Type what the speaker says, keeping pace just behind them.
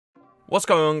What's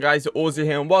going on, guys? Auzio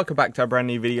here and welcome back to a brand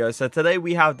new video. So today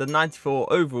we have the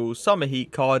 94 overall Summer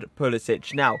Heat card,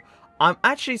 Pulisic. Now, I'm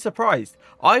actually surprised.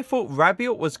 I thought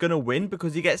Rabiot was going to win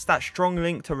because he gets that strong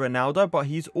link to Ronaldo, but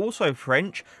he's also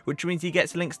French, which means he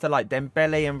gets links to like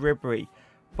Dembele and Ribery.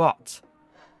 But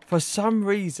for some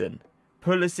reason,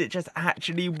 Pulisic has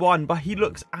actually won, but he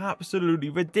looks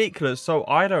absolutely ridiculous, so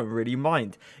I don't really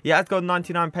mind. He has got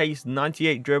 99 pace,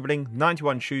 98 dribbling,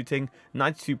 91 shooting,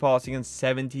 92 passing, and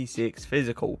 76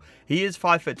 physical. He is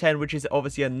 5'10", which is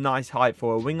obviously a nice height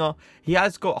for a winger. He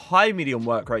has got high medium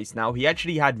work rates now. He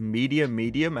actually had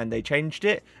medium, and they changed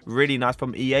it. Really nice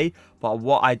from EA, but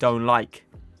what I don't like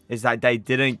is that they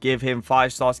didn't give him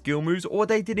 5-star skill moves, or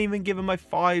they didn't even give him a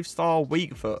 5-star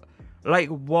weak foot. Like,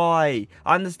 why?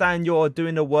 I understand you're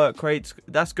doing the work rates.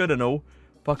 That's good and all.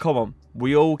 But come on.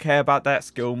 We all care about that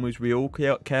skill moves. We all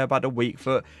care about the weak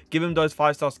foot. Give him those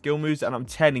 5-star skill moves. And I'm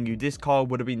telling you, this card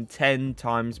would have been 10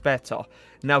 times better.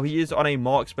 Now, he is on a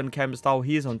marksman chem style.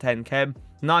 He is on 10 chem.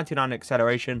 99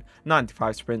 acceleration.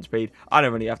 95 sprint speed. I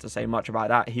don't really have to say much about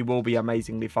that. He will be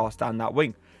amazingly fast down that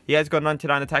wing. He has got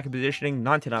 99 attacking positioning,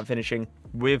 99 finishing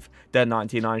with the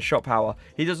 99 shot power.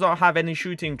 He does not have any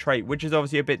shooting trait, which is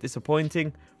obviously a bit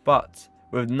disappointing. But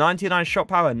with 99 shot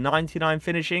power, 99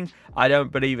 finishing, I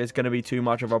don't believe it's going to be too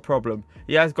much of a problem.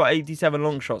 He has got 87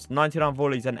 long shots, 99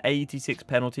 volleys, and 86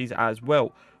 penalties as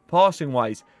well. Passing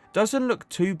wise, doesn't look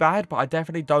too bad, but I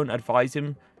definitely don't advise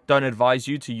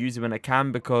you to use him in a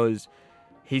cam because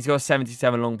he's got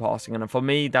 77 long passing, and for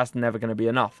me, that's never going to be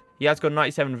enough. He has got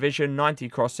 97 vision, 90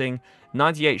 crossing,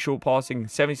 98 short passing,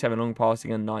 77 long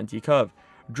passing, and 90 curve.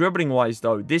 Dribbling wise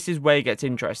though, this is where it gets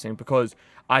interesting because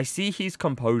I see his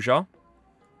composure.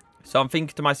 So I'm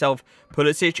thinking to myself,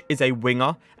 Pulisic is a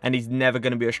winger and he's never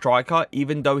going to be a striker.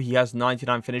 Even though he has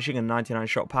 99 finishing and 99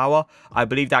 shot power, I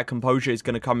believe that composure is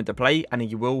going to come into play and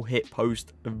he will hit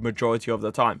post the majority of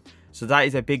the time. So that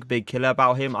is a big killer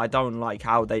about him. I don't like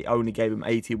how they only gave him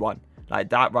 81. Like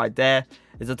that right there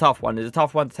is a tough one. It's a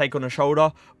tough one to take on the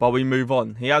shoulder, but we move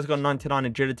on. He has got 99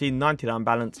 agility, 99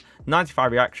 balance,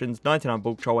 95 reactions, 99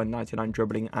 ball control, and 99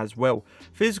 dribbling as well.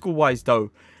 Physical wise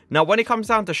though, now when it comes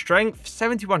down to strength,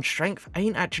 71 strength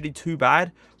ain't actually too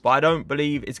bad, but I don't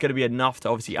believe it's going to be enough to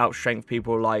obviously outstrength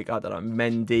people like, I don't know,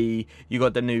 Mendy. You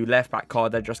got the new left back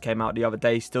card that just came out the other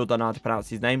day. Still don't know how to pronounce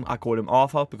his name. I call him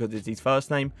Arthur because it's his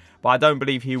first name, but I don't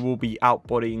believe he will be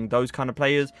outbodying those kind of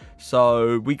players.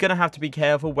 So we're going to have to be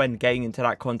careful when getting into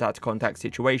that contact-to-contact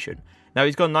situation. Now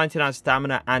he's got 99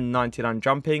 stamina and 99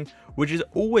 jumping, which is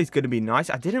always going to be nice.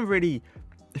 I didn't really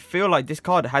feel like this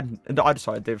card had... I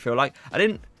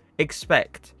didn't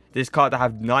expect this card to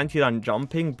have 99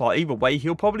 jumping, but either way,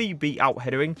 he'll probably be out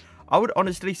headering. I would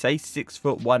honestly say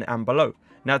 6'1" and below.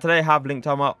 Now today I have linked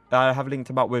him up.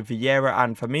 With Vieira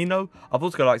and Firmino. I've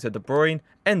also got likes of De Bruyne,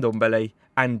 Ndombele,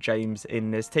 and James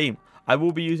in this team. I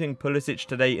will be using Pulisic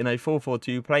today in a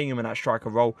 4-4-2, playing him in that striker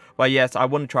role. But yes, I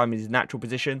want to try him in his natural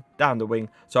position, down the wing,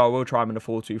 so I will try him in a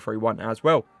 4-2-3-1 as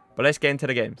well. But let's get into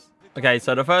the games. Okay,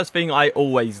 so the first thing I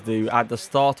always do at the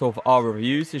start of our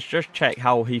reviews is just check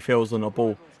how he feels on the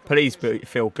ball. Please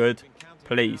feel good.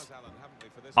 Please.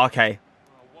 Okay.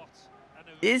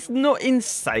 It's not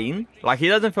insane. Like, he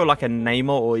doesn't feel like a Neymar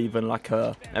or even like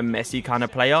a Messi kind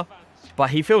of player. But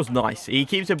he feels nice. He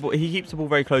keeps the ball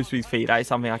very close to his feet. That is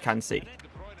something I can see.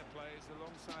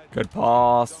 Good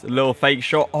pass. A little fake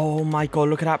shot. Oh my god,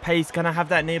 look at that pace. Can I have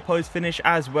that near post finish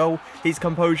as well? His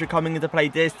composure coming into play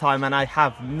this time, and I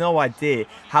have no idea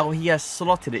how he has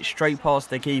slotted it straight past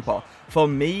the keeper. For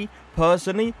me,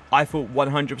 personally, I thought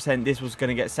 100% this was going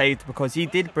to get saved because he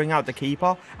did bring out the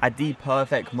keeper at the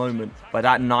perfect moment by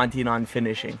that 99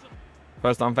 finishing.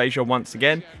 First time fake shot once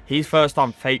again. His first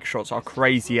time fake shots are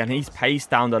crazy, and he's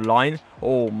paced down the line.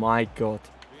 Oh my god.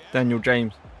 Daniel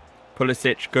James.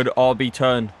 Pulisic, good RB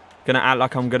turn. Gonna act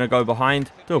like I'm gonna go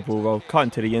behind. Double roll, cutting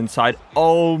to the inside.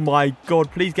 Oh my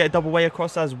god, please get a double way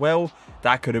across as well.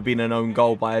 That could have been an own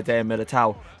goal by Adair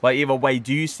Militao. But either way,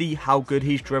 do you see how good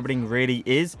his dribbling really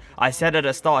is? I said at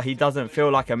the start he doesn't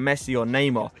feel like a Messi or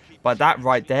Neymar. But that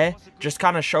right there just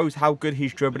kind of shows how good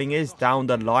his dribbling is down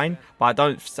the line. But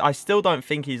I still don't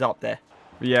think he's up there.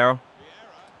 Vieira.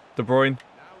 De Bruyne.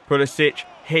 Pulisic.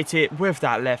 Hit it with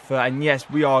that left foot, and yes,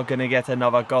 we are going to get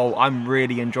another goal. I'm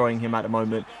really enjoying him at the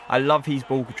moment. I love his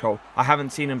ball control. I haven't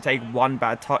seen him take one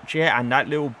bad touch yet, and that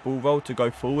little ball roll to go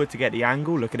forward to get the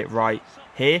angle, look at it right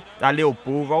here. That little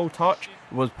ball roll touch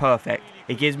was perfect.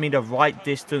 It gives me the right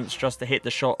distance just to hit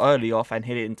the shot early off and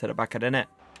hit it into the back of the net.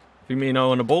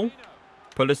 Firmino on the ball.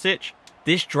 Pulisic.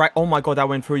 This drag, oh my god, that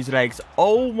went through his legs.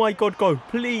 Oh my god, go,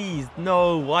 please.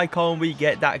 No, why can't we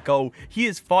get that goal? He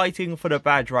is fighting for the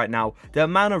badge right now. The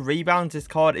amount of rebounds this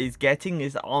card is getting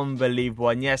is unbelievable.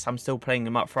 And yes, I'm still playing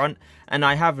him up front. And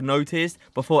I have noticed,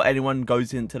 before anyone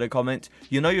goes into the comments,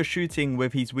 you know you're shooting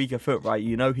with his weaker foot, right?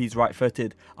 You know he's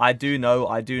right-footed. I do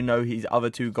know his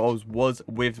other 2 goals was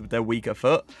with the weaker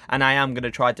foot. And I am going to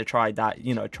try that,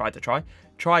 you know, try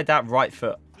that right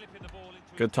foot.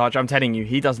 Good touch. I'm telling you,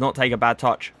 he does not take a bad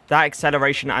touch. That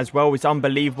acceleration as well is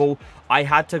unbelievable. I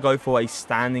had to go for a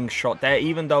standing shot there.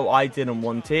 Even though I didn't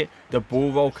want it, the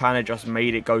ball roll kind of just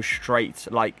made it go straight.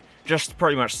 Like, just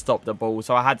pretty much stopped the ball.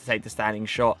 So I had to take the standing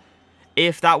shot.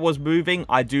 If that was moving,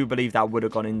 I do believe that would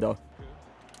have gone in though.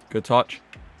 Good touch.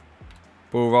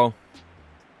 Ball roll.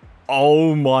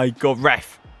 Oh my god,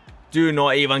 ref. Do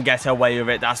not even get away with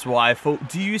it. That's what I thought.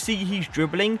 Do you see he's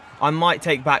dribbling? I might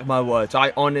take back my words.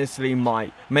 I honestly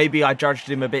might. Maybe I judged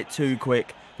him a bit too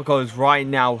quick. Because right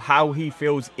now, how he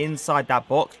feels inside that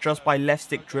box just by left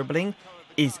stick dribbling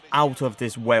is out of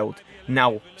this world.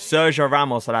 Now, Sergio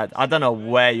Ramos, lad, I don't know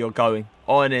where you're going.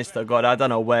 Honest to God, I don't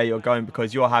know where you're going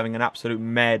because you're having an absolute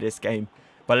mare this game.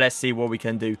 But let's see what we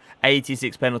can do.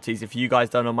 86 penalties. If you guys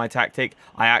don't know my tactic,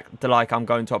 I act like I'm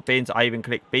going top bins. I even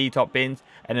click B top bins.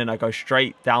 And then I go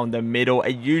straight down the middle.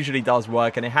 It usually does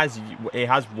work. And it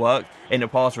has worked in the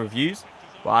past reviews.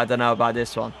 But I don't know about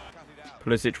this one.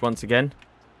 Pulisic once again.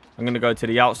 I'm going to go to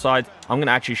the outside. I'm going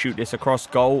to actually shoot this across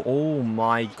goal. Oh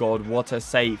my god, what a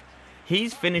save.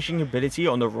 His finishing ability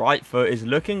on the right foot is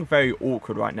looking very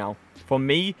awkward right now. For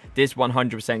me, this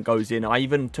 100% goes in. I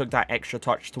even took that extra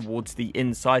touch towards the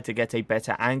inside to get a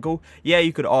better angle. Yeah,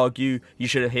 you could argue you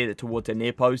should have hit it towards the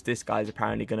near post. This guy's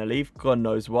apparently going to leave. God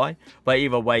knows why. But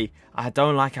either way, I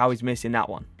don't like how he's missing that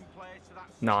one.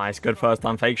 Nice, good first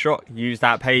time fake shot. Use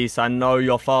that pace. I know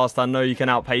you're fast. I know you can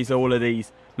outpace all of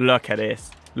these. Look at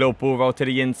this. Little ball roll to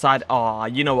the inside. Ah,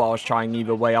 you know what I was trying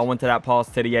either way. I wanted that pass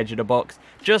to the edge of the box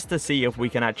just to see if we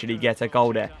can actually get a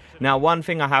goal there. Now, one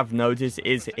thing I have noticed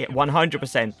is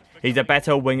 100% he's a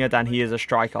better winger than he is a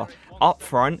striker. Up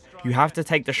front, you have to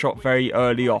take the shot very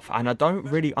early off, and I don't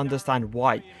really understand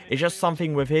why. It's just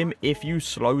something with him. If you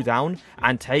slow down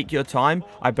and take your time,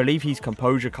 I believe his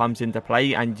composure comes into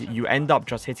play, and you end up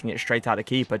just hitting it straight out of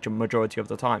keeper majority of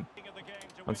the time.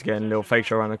 Once again, a little fake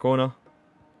shot around the corner.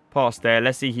 Pass there.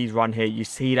 Let's see his run here. You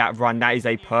see that run? That is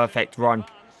a perfect run.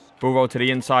 Ball roll to the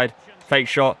inside. Fake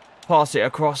shot. Pass it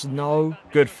across. No.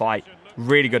 Good fight.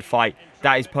 Really good fight.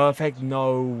 That is perfect.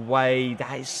 No way.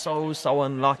 That is so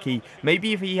unlucky.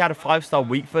 Maybe if he had a 5-star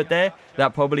weak foot there,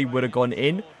 that probably would have gone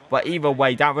in. But either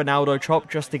way, that Ronaldo chop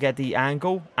just to get the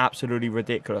angle, absolutely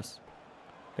ridiculous.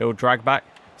 Little drag back.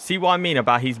 See what I mean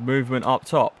about his movement up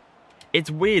top? It's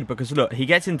weird because, look, he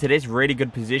gets into this really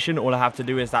good position. All I have to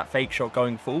do is that fake shot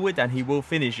going forward and he will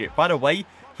finish it. By the way,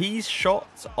 his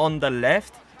shots on the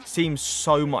left seem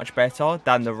so much better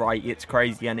than the right. It's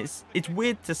crazy, and it's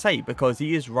weird to say because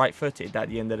he is right-footed at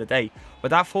the end of the day. But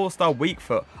that 4-star weak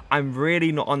foot, I'm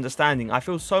really not understanding. I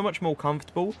feel so much more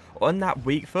comfortable on that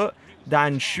weak foot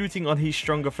than shooting on his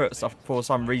stronger foot for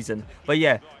some reason. But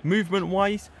yeah,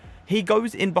 movement-wise, he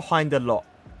goes in behind a lot.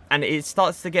 And it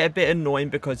starts to get a bit annoying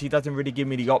because he doesn't really give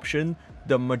me the option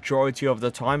the majority of the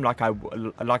time like I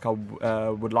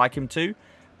would like him to.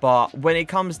 But when it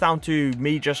comes down to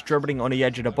me just dribbling on the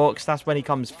edge of the box, that's when he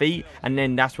comes feet, and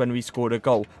then that's when we scored a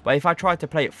goal. But if I try to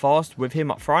play it fast with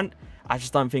him up front, I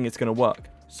just don't think it's going to work.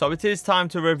 So it is time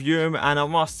to review him, and I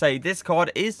must say this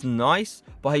card is nice,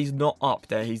 but he's not up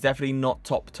there. He's definitely not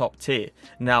top tier.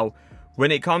 Now,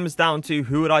 when it comes down to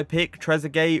who would I pick,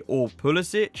 Trezeguet or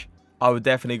Pulisic, I would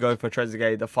definitely go for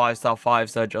Trezeguet. The 5-star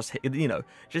 5-star just, you know,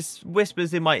 just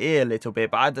whispers in my ear a little bit.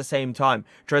 But at the same time,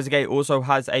 Trezeguet also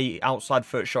has a outside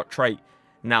foot shot trait.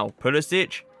 Now,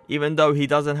 Pulisic, even though he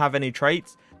doesn't have any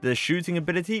traits, the shooting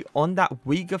ability on that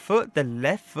weaker foot, the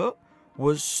left foot,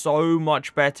 was so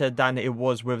much better than it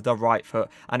was with the right foot.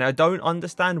 And I don't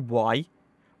understand why.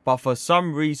 But for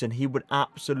some reason, he would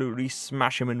absolutely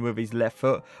smash him in with his left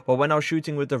foot. But when I was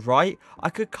shooting with the right, I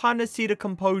could kind of see the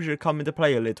composure come into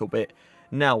play a little bit.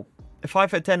 Now,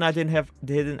 5'10", I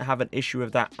didn't have an issue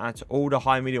with that at all. The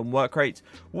high medium work rates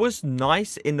was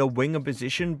nice in the winger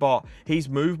position, but his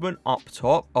movement up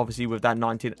top, obviously with that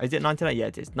 19, is it 99? Yeah,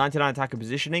 it is 99 attacker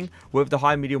positioning with the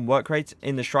high medium work rates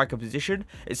in the striker position.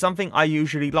 It's something I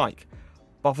usually like.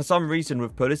 But for some reason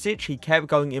with Pulisic, he kept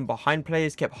going in behind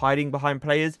players, kept hiding behind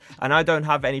players. And I don't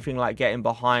have anything like getting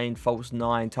behind, false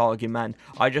 9, target man.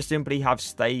 I just simply have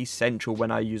stay central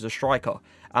when I use a striker.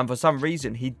 And for some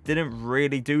reason, he didn't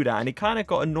really do that. And it kind of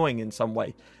got annoying in some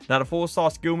way. Now, the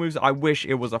 4-star skill moves, I wish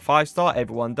it was a 5-star.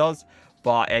 Everyone does.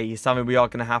 but it's something we are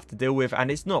going to have to deal with, and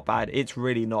it's not bad. It's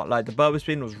really not. Like, the Berber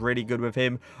spin was really good with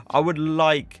him. I would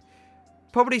like,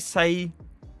 probably say,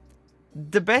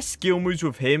 the best skill moves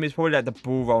with him is probably like the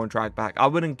ball roll and drag back. I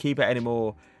wouldn't keep it any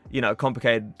more, you know,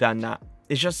 complicated than that.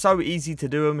 It's just so easy to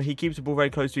do him. He keeps the ball very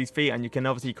close to his feet, and you can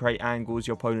obviously create angles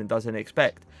your opponent doesn't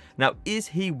expect. Now, is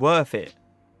he worth it?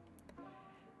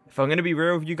 If I'm going to be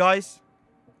real with you guys,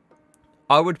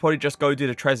 I would probably just go do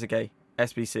the TREZEGUET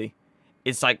SBC.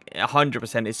 It's like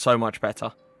 100%. It's so much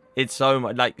better. It's so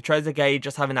much like TREZEGUET,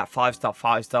 just having that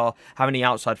 5-star, having the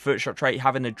outside foot shot trait,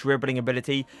 having the dribbling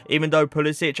ability. Even though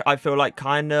Pulisic, I feel like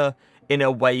kind of in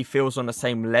a way feels on the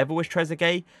same level as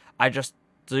TREZEGUET, I just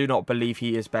do not believe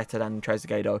he is better than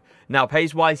TREZEGUET though. Now,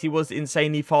 pace-wise, he was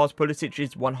insanely fast. Pulisic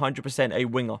is 100% a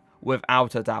winger,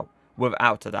 without a doubt.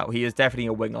 Without a doubt, he is definitely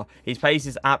a winger. His pace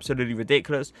is absolutely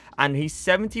ridiculous, and his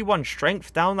 71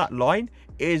 strength down that line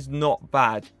is not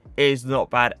bad. Is not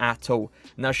bad at all.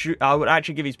 Now, I would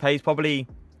actually give his pace probably,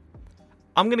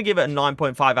 I'm going to give it a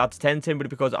 9.5 out of 10 simply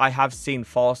because I have seen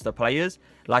faster players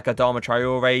like Adama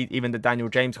Traore, even the Daniel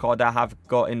James card I have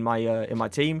got in my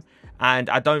team, and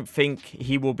I don't think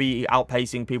he will be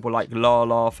outpacing people like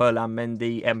Lala, Ferland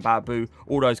Mendy, Mbabu.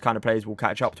 All those kind of players will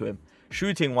catch up to him.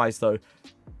 Shooting wise though,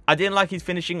 I didn't like his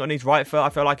finishing on his right foot. I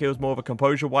felt like it was more of a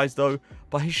composure-wise though.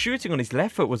 But his shooting on his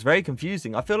left foot was very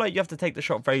confusing. I feel like you have to take the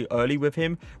shot very early with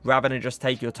him rather than just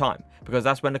take your time, because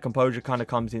that's when the composure kind of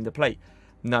comes into play.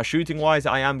 Now, shooting-wise,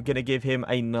 I am going to give him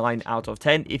a 9 out of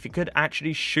 10. If he could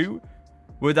actually shoot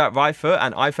with that right foot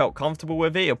and I felt comfortable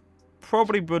with it, it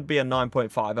probably would be a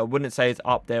 9.5. I wouldn't say it's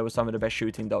up there with some of the best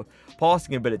shooting though.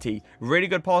 Passing ability, really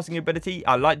good passing ability.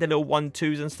 I like the little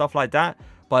 1-2s and stuff like that.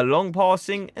 But long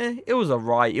passing, it was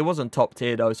alright. It wasn't top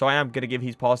tier though, so I am going to give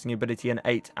his passing ability an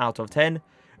 8 out of 10.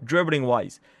 Dribbling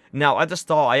wise, now at the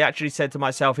start I actually said to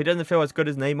myself, he doesn't feel as good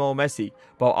as Neymar or Messi.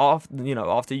 But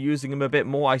after using him a bit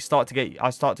more, I start to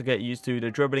get used to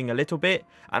the dribbling a little bit,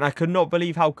 and I could not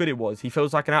believe how good it was. He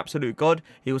feels like an absolute god.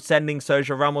 He was sending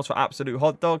Sergio Ramos for absolute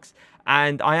hot dogs,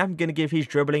 and I am going to give his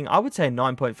dribbling, I would say, a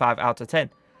 9.5 out of 10.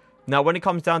 Now, when it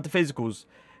comes down to physicals,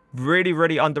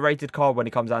 really underrated card when it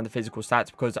comes down to physical stats,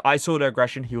 because I saw the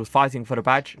aggression. He was fighting for the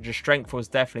badge. The strength was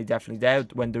definitely there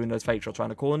when doing those fake shots around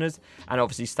the corners, and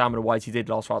obviously stamina wise he did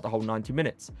last throughout the whole 90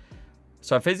 minutes.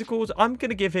 So physicals, I'm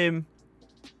gonna give him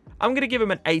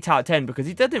an 8 out of 10 because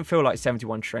he didn't feel like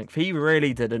 71 strength. He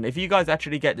really didn't. If you guys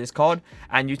actually get this card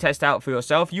and you test out for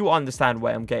yourself, you understand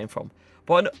where I'm getting from.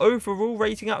 But an overall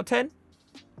rating out of 10,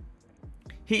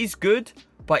 he's good,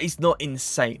 but he's not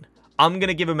insane. I'm going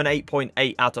to give him an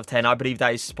 8.8 out of 10. I believe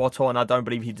that is spot on. I don't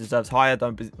believe he deserves higher. I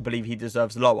don't believe he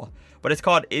deserves lower. But this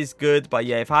card is good. But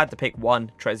yeah, if I had to pick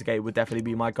one, TREZEGUET would definitely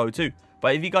be my go-to.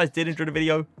 But if you guys did enjoy the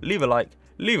video, leave a like,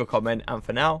 leave a comment. And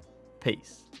for now,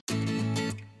 peace.